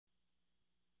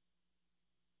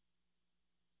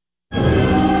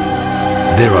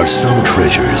There are some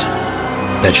treasures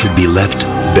that should be left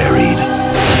buried.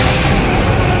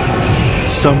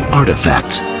 Some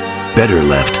artifacts better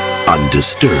left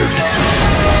undisturbed.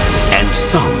 And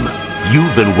some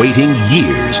you've been waiting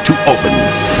years to open.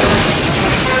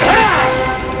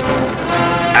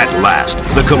 At last,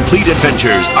 the complete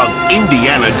adventures of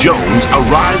Indiana Jones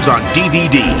arrives on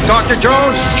DVD. Dr.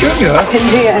 Jones Jr.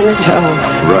 Indiana Jones.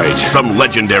 Right. From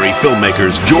legendary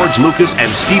filmmakers George Lucas and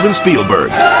Steven Spielberg.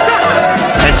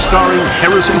 And starring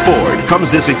Harrison Ford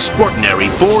comes this extraordinary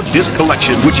 4-disc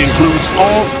collection which includes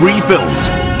all 3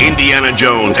 films. Indiana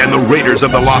Jones and the Raiders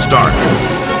of the Lost Ark.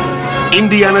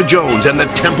 Indiana Jones and the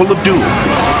Temple of Doom.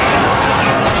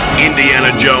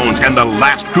 Indiana Jones and the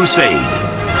Last Crusade.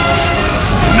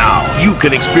 Now, you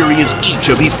can experience each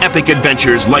of these epic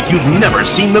adventures like you've never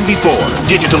seen them before.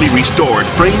 Digitally restored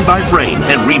frame by frame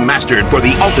and remastered for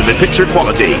the ultimate picture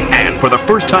quality. And for the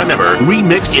first time ever,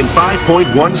 remixed in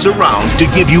 5.1 surround to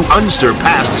give you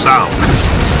unsurpassed sound.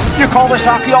 You call this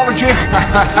archaeology?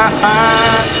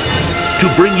 To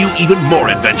bring you even more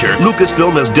adventure,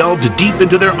 Lucasfilm has delved deep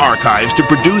into their archives to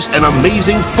produce an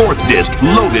amazing 4th disc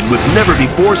loaded with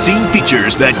never-before-seen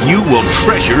features that you will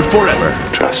treasure forever.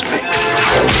 Trust me.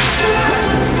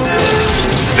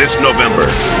 This November,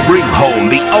 bring home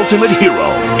the ultimate hero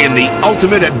in the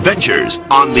ultimate adventures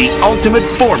on the ultimate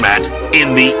format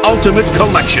in the ultimate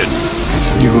collection.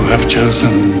 You have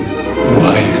chosen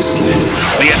wisely.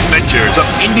 The Adventures of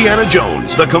Indiana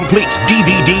Jones, the complete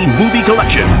DVD movie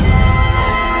collection.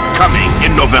 Coming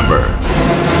in November.